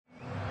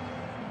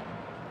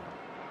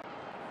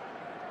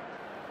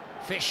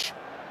Fish,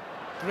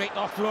 great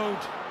offload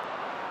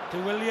to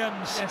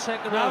Williams.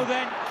 Now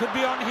then, could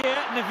be on here.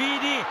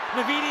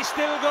 Navidi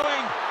still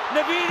going.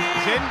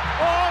 Navidi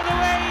all the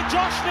way.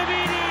 Josh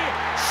Navidi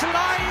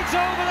slides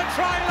over the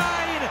try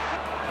line.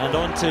 And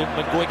on to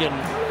McGuigan.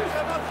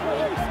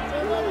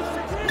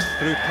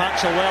 Through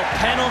Patchell.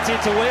 Penalty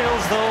to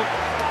Wales though.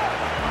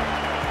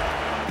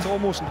 It's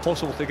almost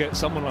impossible to get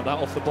someone like that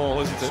off the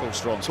ball, isn't it? So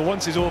strong. So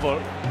once he's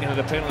over,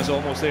 the penalty's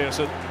almost there.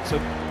 So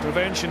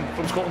prevention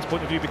from Scotland's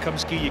point of view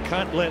becomes key. You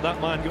can't let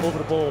that man get over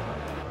the ball.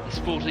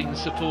 Sporting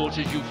support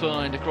as you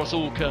find across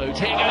all codes.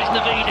 Here goes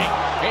Navidi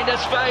into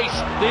space.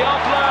 The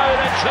offload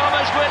and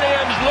Thomas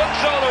Williams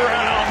looks all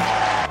around.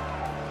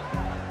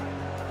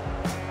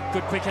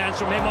 Good quick hands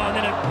from him on,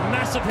 then a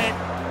massive hit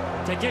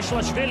to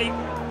Gishlashvili.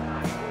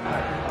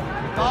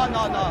 No.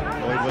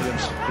 Lloyd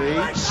Williams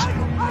feeds.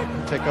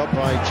 Pick up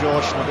by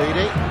Josh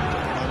Navidi.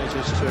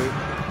 Manages to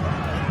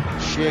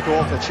shake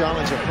off the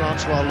challenge of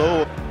Francois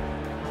Lowe.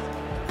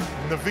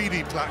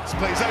 Navidi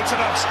plays out to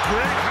us.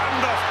 Great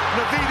handoff.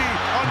 Navidi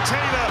on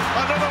Taylor.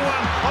 Another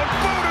one on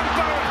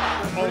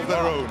Bowden of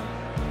their own.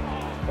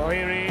 Well,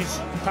 here he is.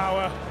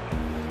 Power.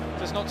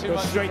 There's not too Goes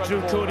much straight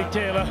through Cody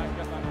Taylor.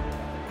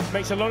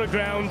 Makes a lot of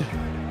ground.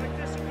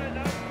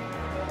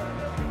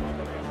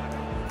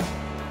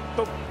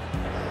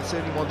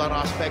 Certainly want that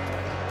aspect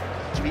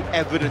to be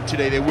evident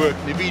today. They work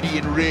Navidi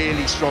in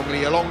really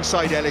strongly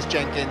alongside Ellis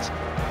Jenkins,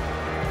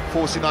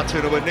 forcing that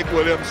turnover. Nick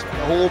Williams,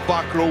 the whole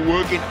back row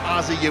working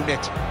as a unit.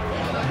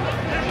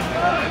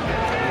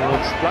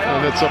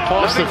 And it's a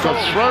pass that got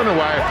thrown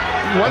away.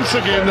 Once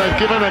again, they've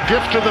given a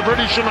gift to the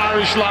British and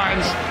Irish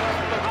Lions,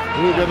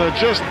 who are going to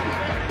just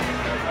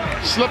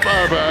slip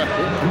over.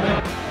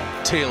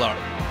 Taylor,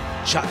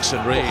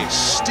 Jackson Ray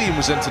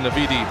steams into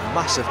Navidi,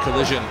 massive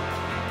collision.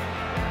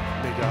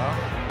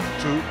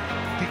 To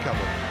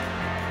Picabo.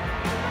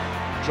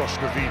 Josh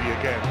Navidi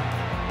again,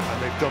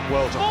 and they've done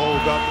well to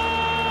hold up.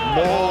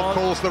 Maul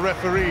calls the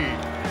referee.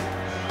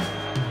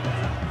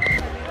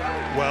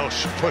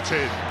 Welsh put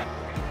in.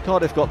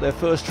 Cardiff got their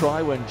first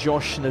try when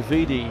Josh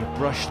Navidi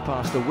brushed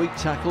past a weak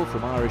tackle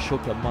from Irish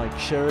hooker Mike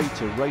Sherry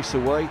to race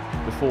away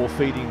before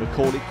feeding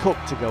Macaulay Cook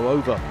to go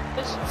over.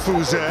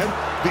 Fuzen,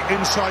 the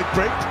inside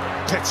break.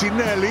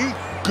 Pettinelli,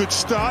 good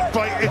start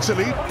by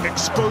Italy,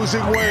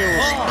 exposing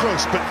Wales.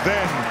 Close, but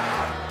then.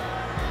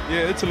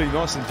 Yeah, Italy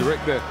nice and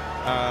direct there.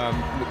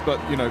 But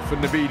for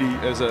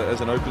Navidi as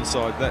an open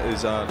side, that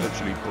is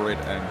literally bread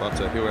and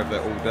butter. He'll have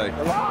that all day.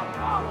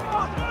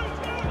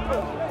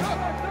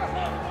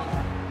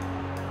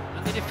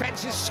 And the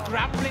defence is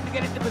scrambling to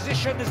get into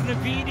position as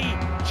Navidi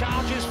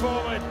charges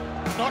forward,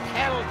 not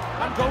held,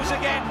 and goes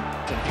again.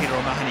 And Peter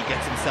O'Mahony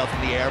gets himself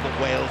in the air, but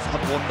Wales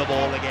have won the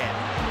ball again.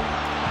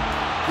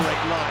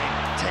 Great line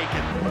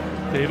taken.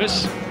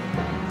 Davis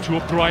to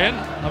O'Brien,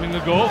 having a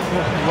go.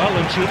 Well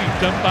and truly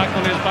dumped back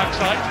on his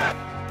backside.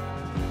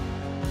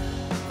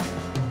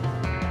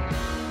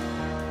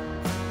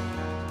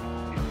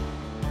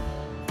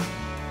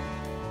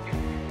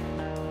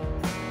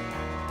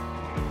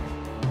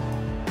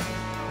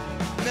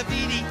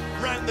 Navidi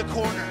round the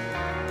corner.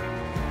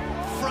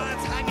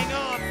 France hanging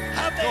on.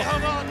 Have they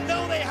hung on?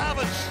 No, they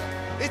haven't.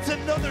 It's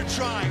another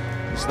try.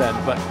 Then,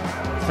 but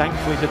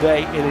thankfully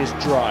today it is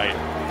dry.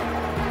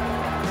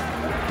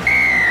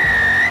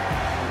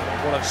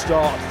 What a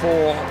start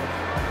for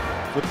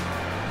the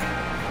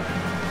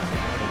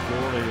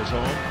Goalie is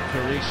on.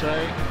 Carise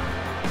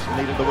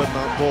needed to win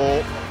that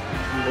ball.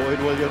 Lloyd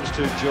Williams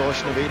to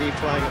Josh Navidi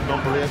playing at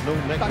number 8. No,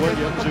 Nick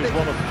Williams, who's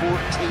one of 14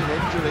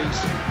 injuries.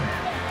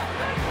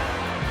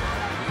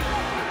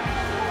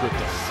 Good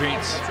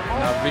defence,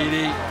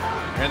 Navidi,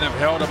 and they've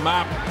held him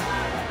up.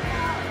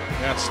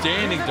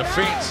 Outstanding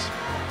defence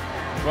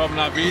from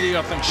Navidi.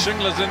 I think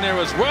Shingler's in there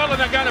as well, and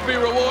they're going to be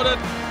rewarded.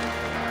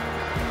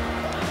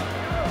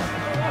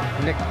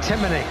 Nick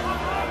Timoney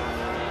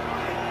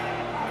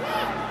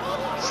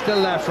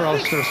still there for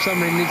Ulster.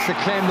 Somebody needs to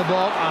claim the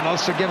ball, and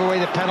Ulster give away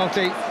the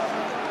penalty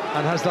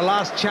and has the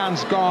last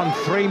chance gone.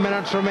 3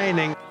 minutes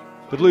remaining.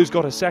 The Blues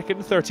got a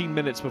second 13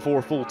 minutes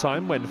before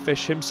full-time when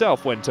Fish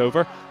himself went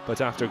over,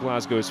 but after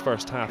Glasgow's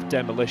first half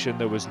demolition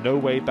there was no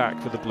way back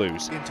for the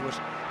Blues. Into it.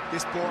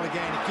 This ball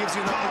again, it gives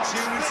you an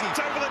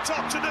opportunity. Over the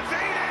top to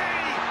Navidi,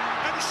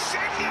 and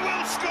Shingler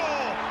will score.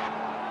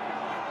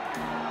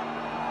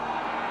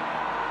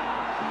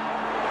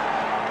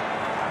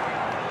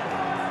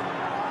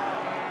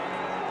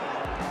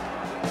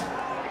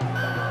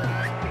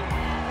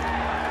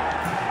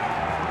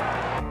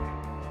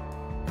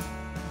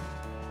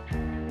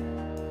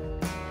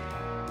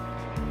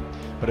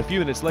 But a few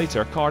minutes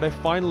later, Cardiff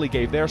finally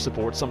gave their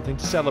support something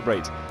to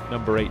celebrate.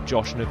 Number 8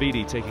 Josh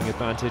Navidi taking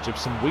advantage of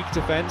some weak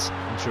defence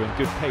and showing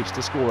good pace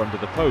to score under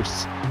the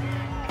posts.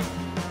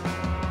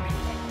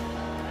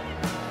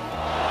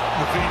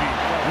 Navidi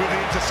with the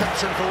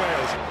interception for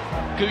Wales.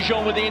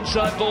 Goujon with the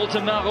inside ball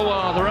to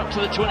Marois. They're up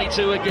to the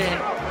 22 again.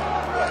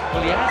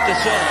 Well, you have to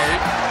say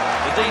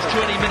that these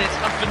 20 minutes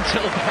up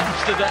until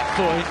perhaps to that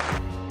point.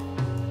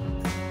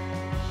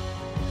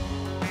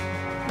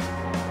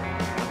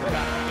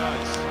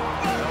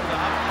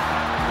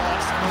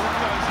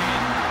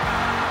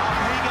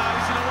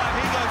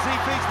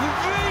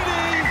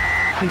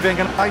 ben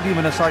gaan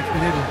uitdiemen naar site van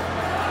Nidden.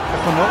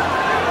 Van op.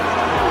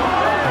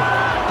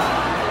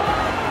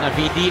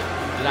 Navidi,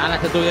 Lana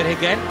to do it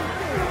again.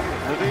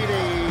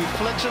 Navidi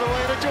flicks it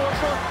away to George.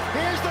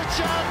 Here's the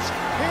chance.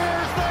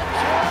 Here's the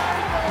try.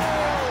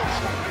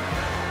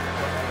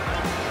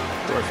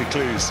 Dorothy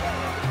Clues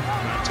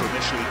to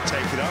initially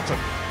take it up and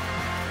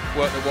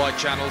work the wide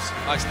channels.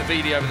 Nice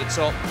Navidi over the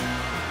top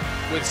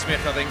with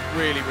Smith. I think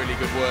really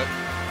good work.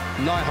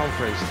 Now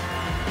Humphreys,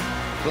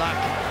 Black,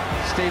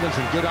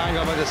 Stevenson, good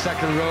angle by the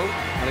second row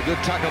and a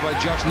good tackle by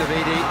Josh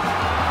Navidi.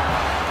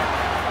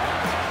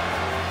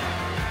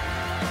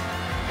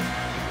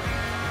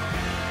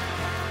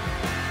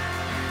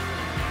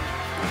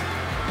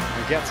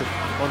 He gets it.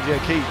 Bungie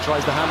O'Keefe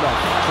tries the handoff,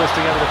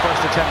 twisting out of the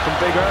first attempt from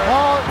Bigger.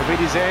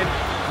 Navidi's in.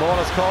 Maul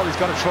is called. He's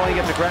going to try and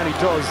get to ground. He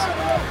does.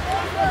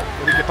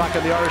 Will he get back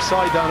on the Irish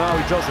side? No,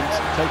 he doesn't.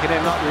 Taken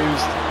in, not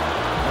used.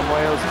 And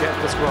Wales get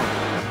the scrum.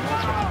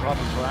 That's what the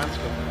problem for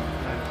Anscombe.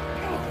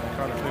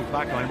 Cardiff move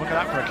back line. Look at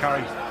that for a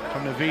carry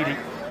from Navidi.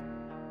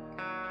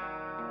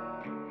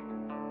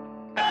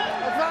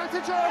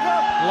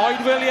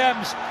 Lloyd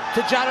Williams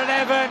to Jared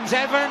Evans.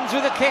 Evans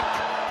with a kick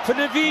for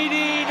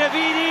Navidi.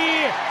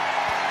 Navidi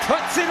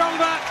puts it on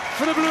back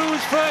for the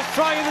Blues' first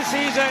try of the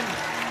season.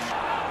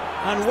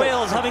 And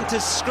Wales having to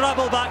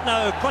scrabble back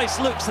now. Price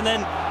looks and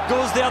then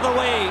goes the other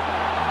way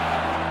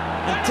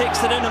and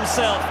takes it in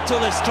himself.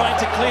 Tullis trying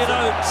to clear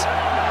out,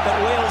 but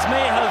Wales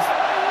may have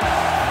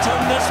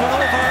turned this one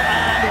over,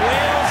 and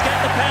Wales get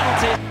the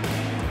penalty.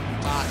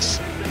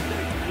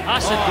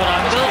 That's a good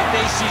angle.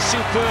 Dacey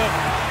superb.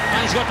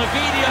 And he's got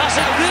Navidi. That's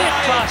a great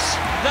pass.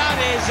 That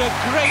is a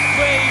great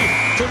way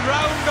to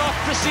round off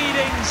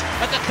proceedings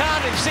at the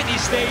Cardiff City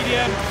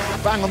Stadium.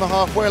 Bang on the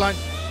halfway line.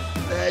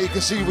 There you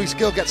can see Reece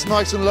Gill gets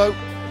nice and low,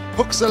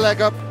 hooks the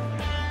leg up,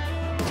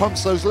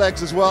 pumps those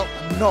legs as well,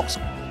 and knocks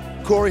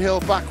Corey Hill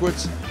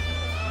backwards.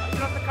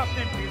 Not the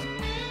captain, please.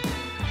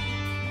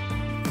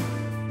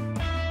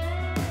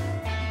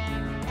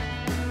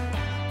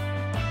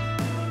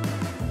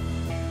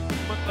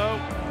 But though,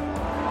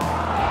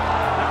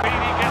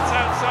 Navidi gets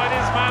outside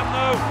his man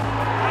though,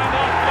 and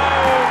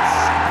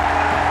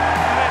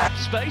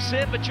offloads. Space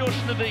here for Josh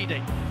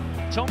Navidi.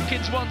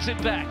 Tompkins wants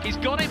it back. He's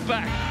got it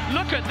back.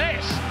 Look at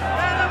this.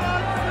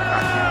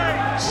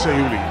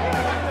 Seuli.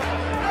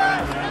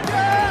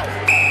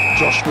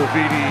 Josh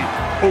Navidi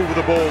over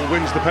the ball,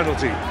 wins the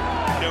penalty.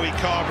 Joey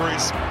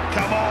Carberry's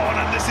come on,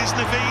 and this is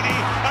Navidi,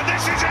 and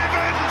this is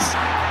Evans.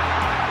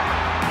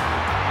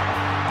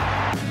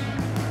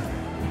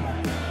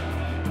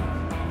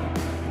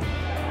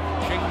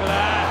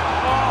 Kingler,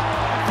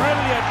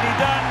 brilliantly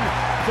done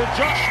for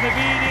Josh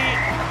Navidi.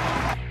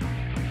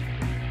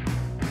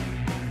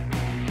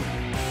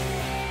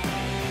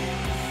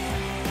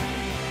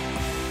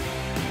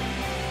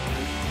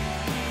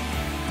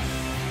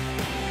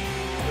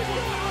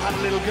 Had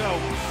a little go.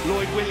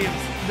 Lloyd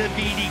Williams,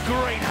 Navidi,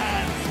 great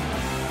hands.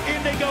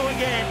 In they go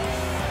again.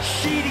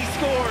 Sheedy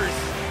scores.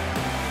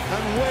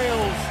 And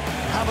Wales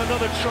have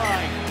another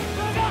try.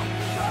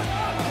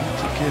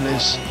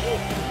 Gillis,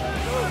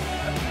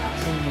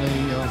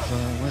 formerly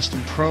of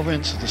Western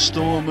Province, the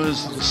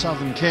Stormers, the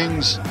Southern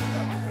Kings.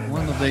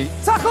 One of the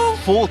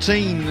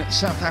 14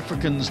 South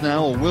Africans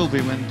now, or will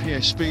be when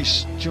Pierre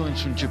Spies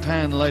joins from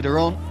Japan later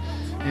on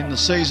in the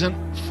season.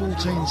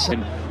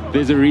 14.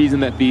 There's a reason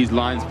that these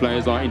Lions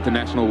players are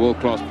international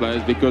world-class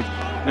players, because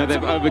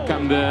they've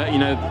overcome the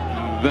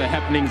the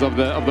happenings of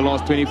the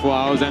last 24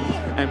 hours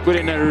and put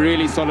in a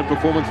really solid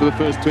performance for the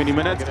first 20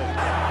 minutes.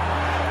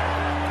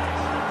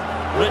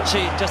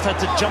 Ritchie just had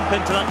to jump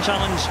into that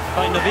challenge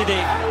by Navidi,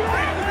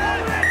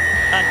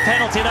 and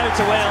penalty now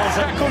to Wales.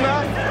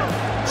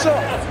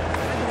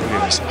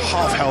 Williams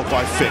half held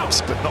by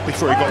Phipps, but not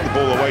before he got the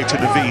ball away to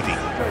Navidi.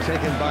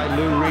 Taken by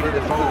Lou Reed at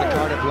the front of the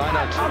Cardiff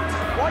lineout.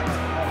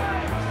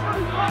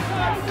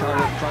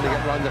 Cardiff trying to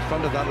get round the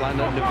front of that line.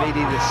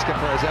 Navidi, the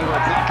skipper, is over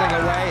battling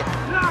away.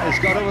 He's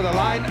got over the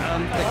line,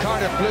 and the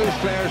Cardiff Blues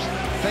players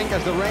think,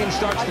 as the rain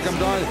starts to come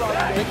down,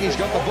 think he's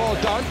got the ball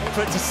down.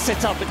 For it to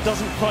sit up, it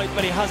doesn't quite,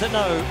 but he has it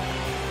now.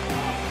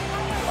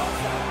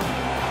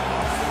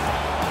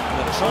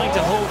 They're trying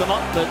to hold them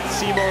up, but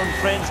Seymour and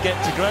friends get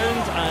to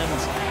ground, and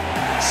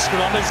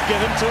scrum is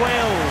given to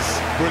Wales.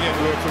 Brilliant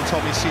work from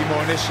Tommy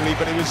Seymour initially,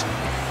 but it was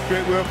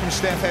great work from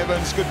Steph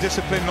Evans. Good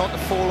discipline not to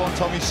fall on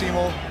Tommy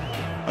Seymour.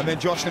 And then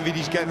Josh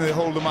Navidi's getting to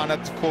hold the man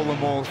up to call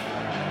them all.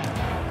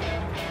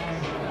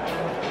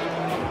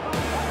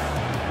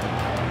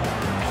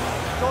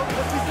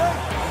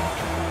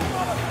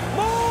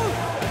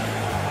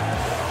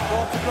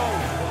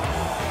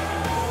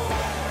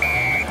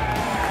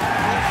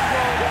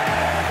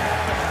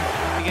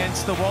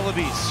 Against the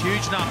Wallabies,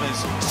 huge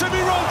numbers.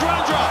 Semi-roll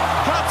Grandra,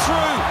 cut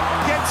through,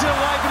 gets it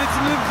away, but it's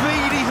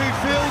Navidi who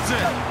fields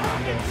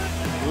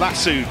it.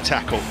 Lasso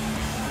tackle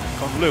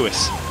on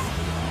Lewis.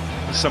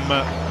 Some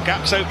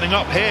gaps opening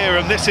up here,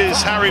 and this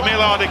is Harry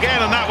Millard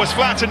again, and that was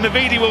flat, and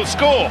Navidi will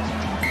score.